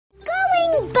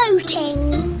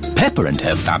boating. Peppa and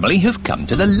her family have come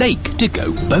to the lake to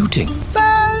go boating.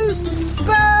 Boats!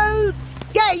 Boats!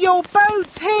 Get your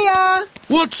boats here!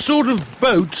 What sort of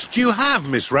boats do you have,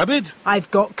 Miss Rabbit? I've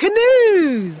got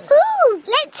canoes. Ooh,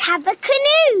 let's have a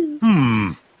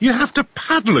canoe. You have to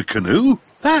paddle a canoe?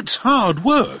 That's hard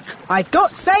work. I've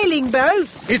got sailing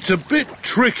boats. It's a bit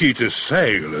tricky to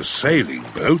sail a sailing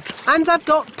boat. And I've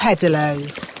got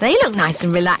pedalos. They look nice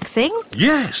and relaxing.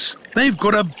 Yes, they've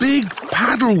got a big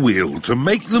paddle wheel to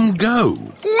make them go.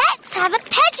 Let's have a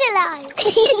pedalo.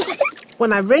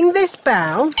 When I ring this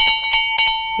bell,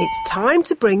 it's time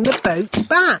to bring the boat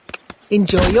back.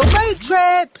 Enjoy your boat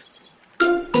trip.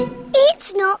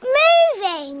 It's not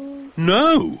moving.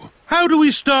 No. How do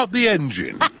we start the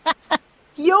engine?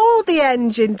 You're the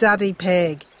engine, Daddy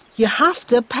Pig. You have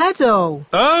to pedal.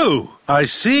 Oh, I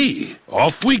see.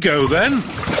 Off we go then.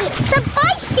 It's a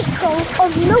bicycle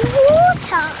on the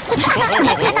water.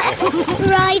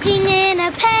 Riding in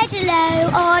a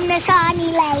pedalo on a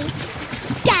sunny lake.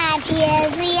 Dad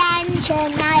hears the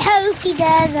engine. I hope he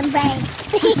doesn't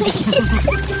break.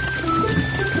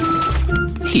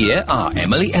 Here are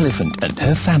Emily Elephant and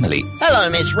her family. Hello,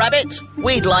 Miss Rabbit.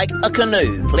 We'd like a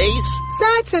canoe, please.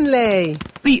 Certainly.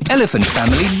 The elephant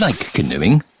family like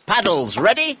canoeing. Paddles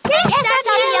ready? Yes,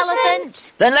 Daddy Elephant.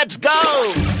 Then let's go!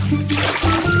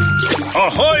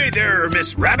 Ahoy there,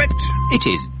 Miss Rabbit. It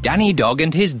is Danny Dog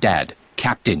and his dad,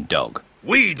 Captain Dog.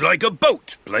 We'd like a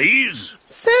boat, please.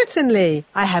 Certainly.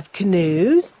 I have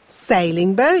canoes,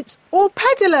 sailing boats, or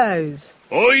pedalos.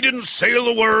 I didn't sail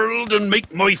the world and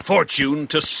make my fortune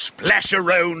to splash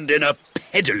around in a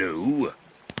pedaloo.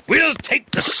 We'll take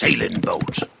the sailing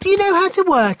boat. Do you know how to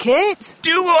work it?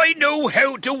 Do I know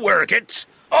how to work it?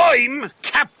 I'm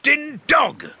Captain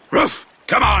Dog. Ruff!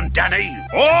 Come on, Danny.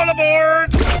 All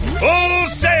aboard! Full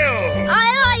sail!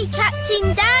 Aye, aye,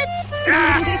 Captain Dad.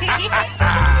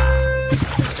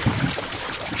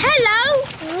 Hello,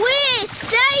 we're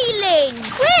sailing.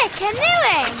 We're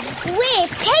canoeing. We're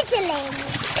pedaling.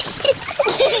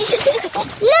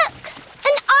 Look,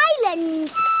 an island.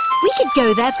 We could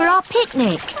go there for our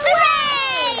picnic.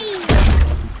 Hooray!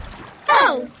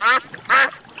 Oh.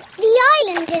 The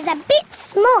island is a bit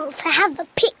small to have a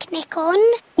picnic on.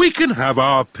 We can have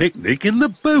our picnic in the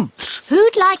boats.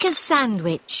 Who'd like a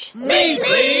sandwich? Me,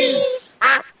 please!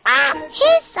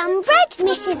 Here's some bread,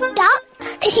 Mrs. Duck.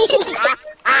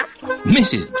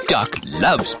 Mrs. Duck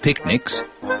loves picnics.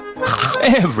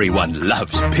 Everyone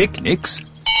loves picnics.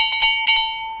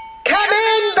 Come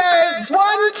in, boats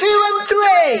 1, 2 and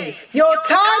 3. Your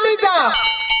time is up.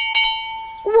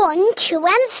 1, 2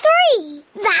 and 3.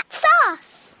 That's us.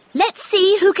 Let's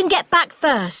see who can get back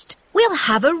first. We'll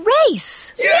have a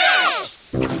race. Yes!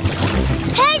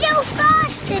 Pedal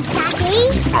faster,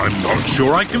 Daddy. I'm not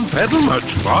sure I can pedal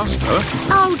much faster.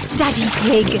 Oh, Daddy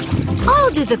Pig.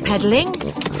 I'll do the pedalling.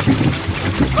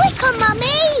 Quicker,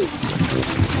 Mummy.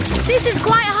 This is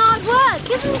quite hard work,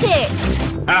 isn't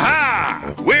it?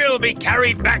 Aha! We'll be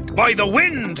carried back by the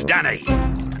wind, Danny.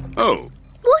 Oh,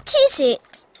 What is it?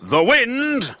 the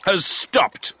wind has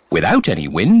stopped. Without any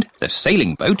wind, the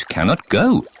sailing boat cannot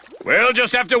go. We'll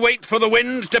just have to wait for the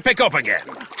wind to pick up again.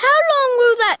 How long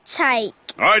will that take?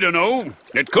 I don't know.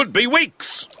 It could be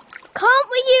weeks. Can't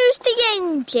we use the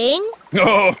engine?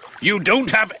 Oh, you don't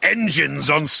have engines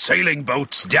on sailing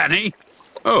boats, Danny.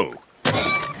 Oh.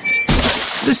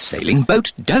 The sailing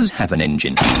boat does have an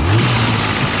engine.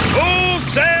 Full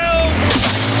sail!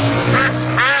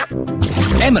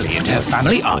 Emily and her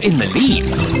family are in the lead.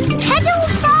 Pedal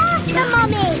faster,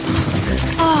 Mummy.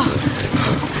 Oh,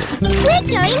 We're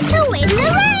going to win the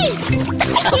race.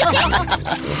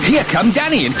 Here come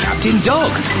Danny and Captain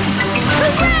Dog.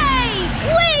 Hooray!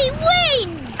 We win!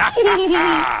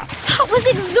 that was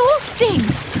exhausting.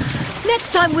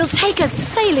 Next time we'll take a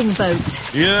sailing boat.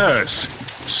 Yes,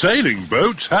 sailing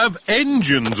boats have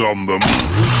engines on them.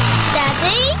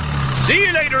 Daddy? See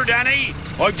you later, Danny.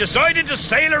 I've decided to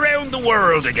sail around the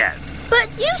world again. But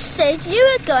you said you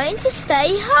were going to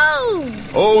stay home.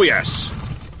 Oh, yes.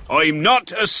 I'm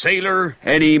not a sailor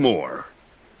anymore.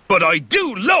 But I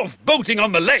do love boating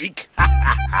on the lake.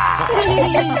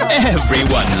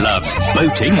 Everyone loves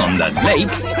boating on the lake.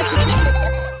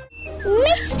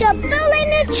 Mr. Bull in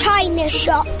a china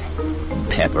shop.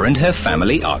 Peppa and her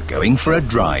family are going for a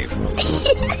drive.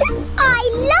 I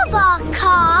love our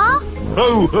car.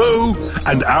 Ho, ho!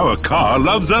 And our car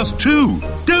loves us too,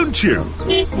 don't you?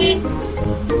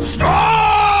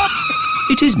 Stop!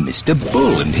 It is Mr.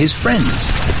 Bull and his friends.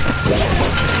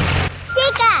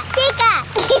 Digger, digger.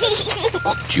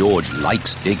 George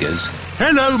likes diggers.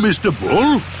 Hello, Mr.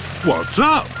 Bull. What's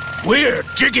up? We're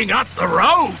digging up the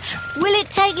road. Will it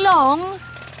take long?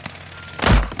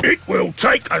 It will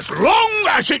take as long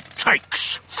as it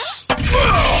takes.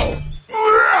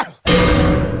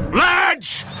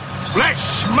 Lads, let's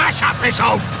smash up this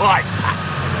old pipe.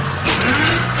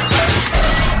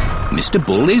 Mr.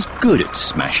 Bull is good at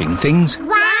smashing things.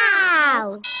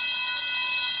 Wow!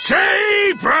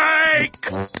 Tea break!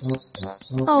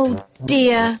 Oh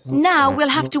dear, now we'll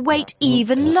have to wait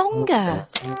even longer.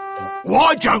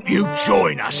 Why don't you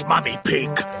join us, Mummy Pig?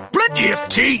 Plenty of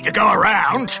tea to go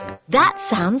around. That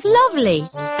sounds lovely.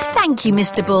 Thank you,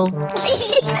 Mr. Bull.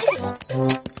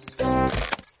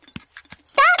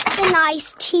 That's a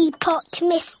nice teapot,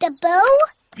 Mr. Bull.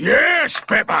 Yes,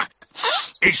 Peppa.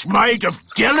 It's made of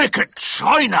delicate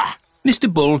china.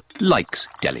 Mr. Bull likes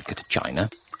delicate china.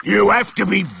 You have to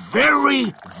be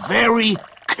very, very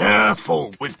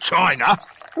careful with china.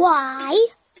 Why?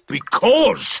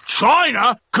 Because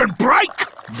china can break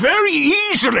very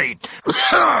easily.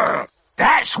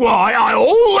 That's why I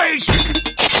always...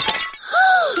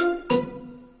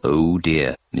 Oh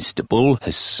dear, Mr. Bull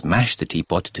has smashed the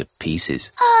teapot to pieces.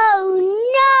 Oh,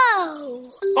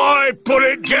 no! I put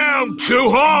it down too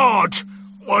hard.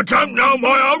 I don't know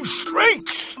my own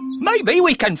strength. Maybe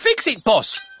we can fix it,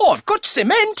 boss. I've got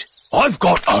cement. I've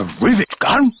got a rivet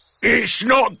gun. It's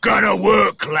not gonna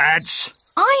work, lads.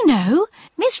 I know.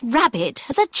 Miss Rabbit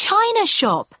has a china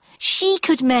shop. She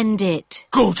could mend it.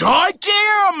 Good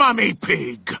idea, Mummy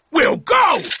Pig. We'll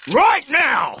go right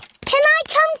now. Can I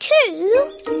come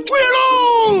too? We'll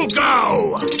all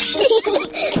go.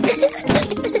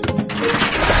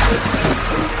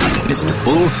 Mr.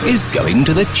 Bull is going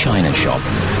to the china shop.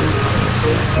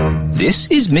 This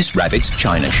is Miss Rabbit's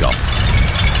china shop.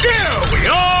 Here we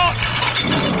are.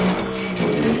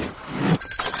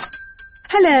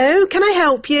 Hello, can I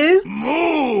help you?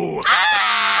 Moo.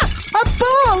 A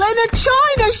bull in a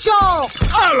china shop!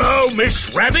 Hello, Miss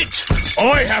Rabbit.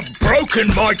 I have broken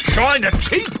my china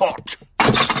teapot.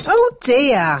 Oh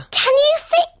dear. Can you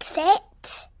fix it?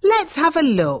 Let's have a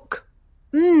look.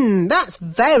 That's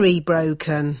very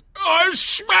broken. I've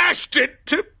smashed it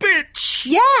to bits.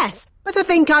 Yes, but I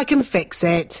think I can fix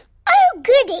it. Oh,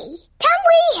 goody. Can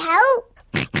we help?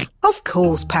 Of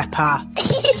course, Peppa.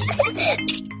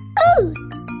 Oh,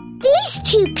 these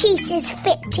two pieces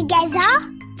fit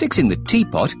together. Fixing the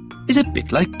teapot is a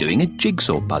bit like doing a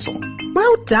jigsaw puzzle.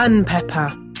 Well done,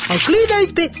 Peppa. I'll glue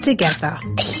those bits together.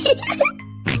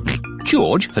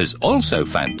 George has also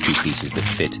found two pieces that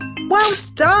fit. Well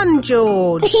done,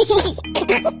 George.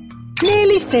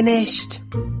 Nearly finished.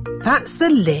 That's the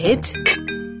lid.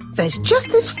 There's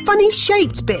just this funny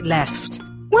shaped bit left.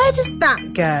 Where does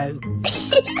that go?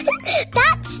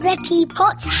 That's the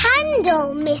teapot's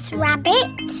handle, Miss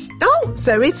Rabbit. Oh,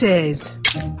 so it is.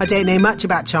 I don't know much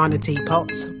about china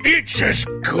teapots. It's as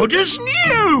good as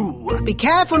new. Be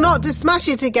careful not to smash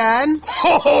it again.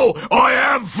 Oh, I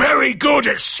am very good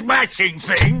at smashing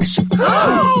things.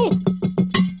 Oh!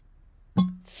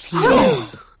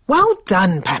 Well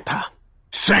done, Peppa.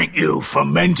 Thank you for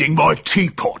mending my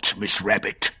teapot, Miss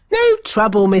Rabbit. No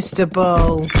trouble, Mr.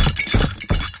 Bull.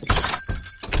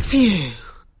 Phew.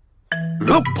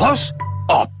 Look, boss,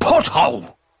 a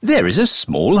pothole. There is a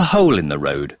small hole in the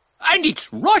road. And it's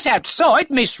right outside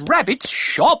Miss Rabbit's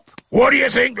shop. What do you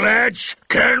think, lads?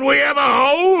 Can we have a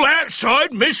hole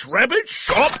outside Miss Rabbit's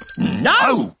shop?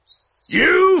 No.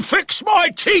 You fix my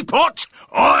teapot,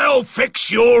 I'll fix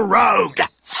your road.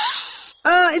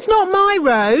 It's not my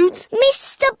road.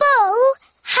 Mr. Bull,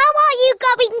 how are you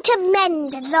going to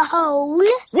mend the hole?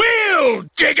 We'll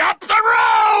dig up the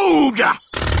road.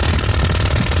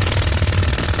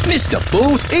 Mr.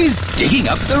 Bull is digging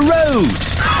up the road.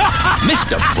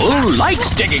 Mr. Bull likes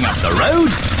digging up the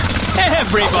road.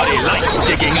 Everybody likes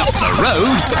digging up the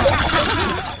road.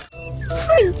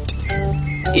 Fruit.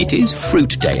 It is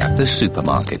fruit day at the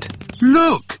supermarket.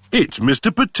 Look, it's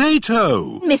Mr.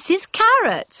 Potato. Mrs.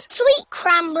 Carrot. Sweet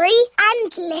cranberry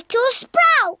and little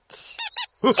sprouts.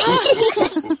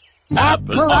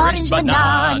 Apple, orange,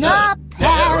 banana,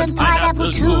 pear and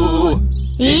pineapple too.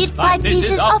 Eat 5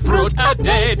 pieces of fruit a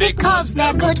day because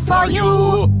they're good for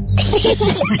you.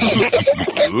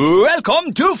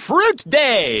 Welcome to Fruit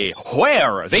Day,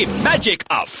 where the magic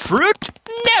of fruit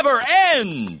never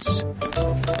ends.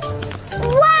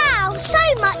 Wow,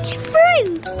 so much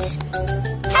fruit.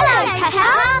 Hello,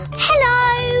 Peppa.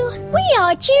 Hello. We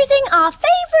are choosing our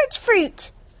favourite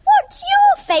fruit. What's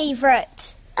your favourite?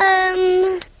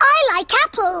 I like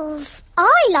apples.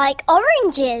 I like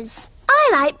oranges. I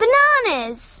like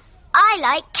bananas. I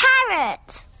like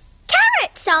carrots.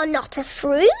 Carrots are not a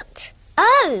fruit.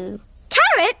 Oh,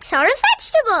 carrots are a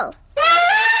vegetable.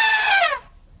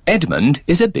 Edmund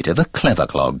is a bit of a clever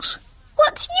clogs.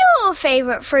 What's your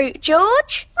favourite fruit,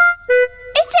 George?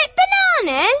 Is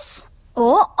Bananas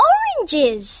or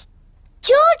oranges?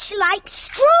 George likes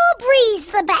strawberries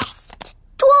the best.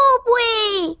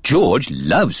 Strawberry. George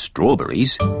loves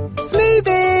strawberries.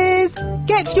 Smoothies!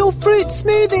 Get your fruit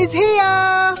smoothies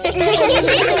here!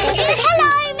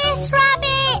 Hello, Miss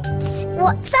Rabbit.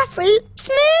 What's a fruit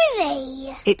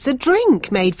smoothie? It's a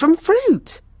drink made from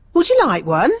fruit. Would you like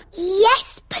one?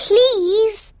 Yes,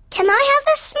 please. Can I have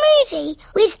a smoothie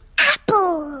with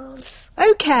apples?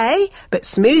 OK, but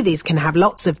smoothies can have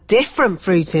lots of different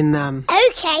fruit in them.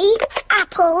 OK,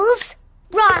 apples,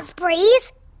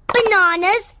 raspberries,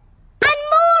 bananas, and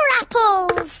more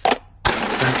apples.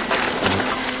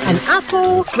 An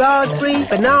apple, raspberry,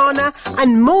 banana,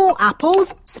 and more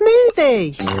apples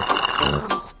smoothie.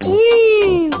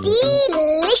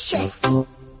 Delicious. Can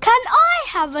I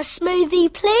have a smoothie,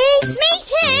 please? Me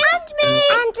too. And me.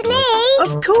 And me.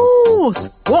 Of course.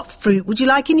 What fruit would you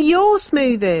like in your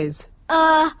smoothies?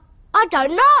 I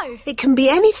don't know. It can be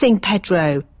anything,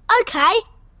 Pedro. OK,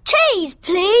 cheese,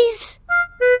 please.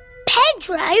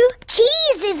 Pedro,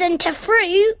 cheese isn't a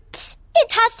fruit. It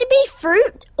has to be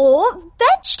fruit or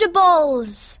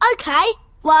vegetables. OK,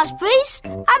 raspberries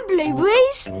and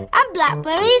blueberries and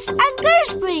blackberries and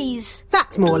gooseberries.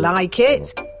 That's more like it.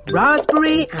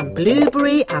 Raspberry and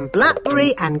blueberry and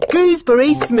blackberry and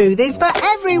gooseberry smoothies for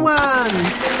everyone.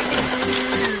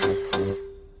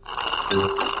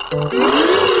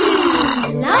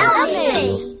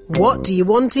 Lovely. What do you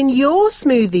want in your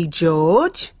smoothie,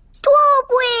 George?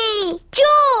 Strawberry.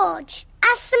 George,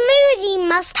 a smoothie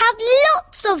must have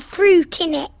lots of fruit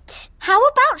in it. How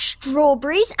about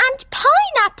strawberries and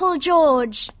pineapple,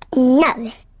 George?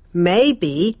 No.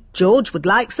 Maybe George would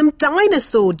like some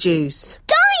dinosaur juice.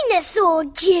 Dinosaur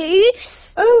juice?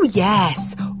 Oh, yes.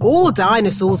 All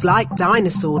dinosaurs like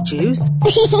dinosaur juice.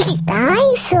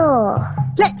 Dinosaur.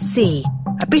 Let's see.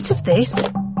 A bit of this,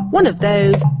 one of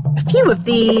those, a few of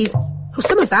these,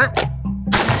 some of that.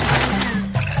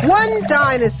 One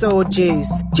dinosaur juice,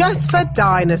 just for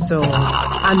dinosaurs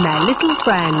and their little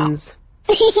friends.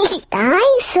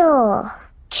 Dinosaur.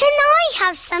 Can I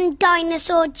have some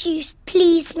dinosaur juice,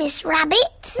 please, Miss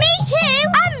Rabbit? Me too.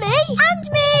 And me. And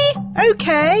me.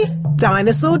 OK,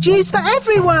 dinosaur juice for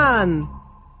everyone.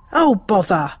 Oh,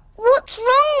 bother. What's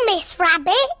wrong, Miss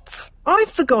Rabbit?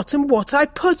 I've forgotten what I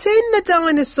put in the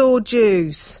dinosaur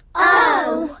juice.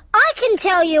 Oh, I can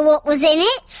tell you what was in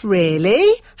it.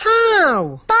 Really?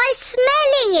 How? By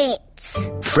smelling it.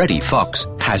 Freddy Fox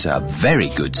has a very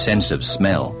good sense of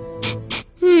smell.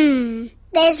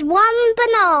 There's one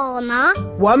banana.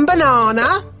 One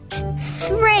banana.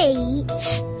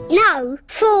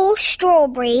 4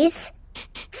 strawberries.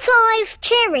 5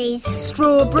 cherries.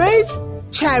 Strawberries.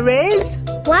 Cherries.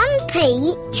 1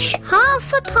 peach.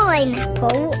 Half a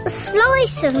pineapple. A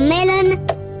slice of melon.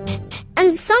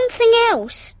 And something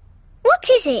else. What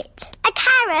is it? A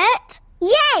carrot?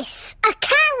 Yes, a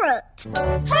carrot.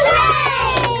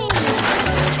 Hooray!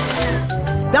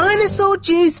 Dinosaur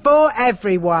juice for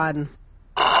everyone.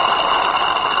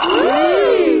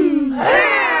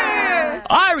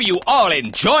 Are you all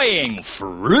enjoying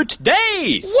Fruit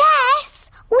Day? Yes,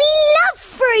 we love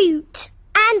fruit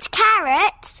and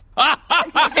carrots.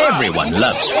 Everyone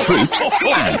loves fruit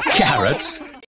and carrots.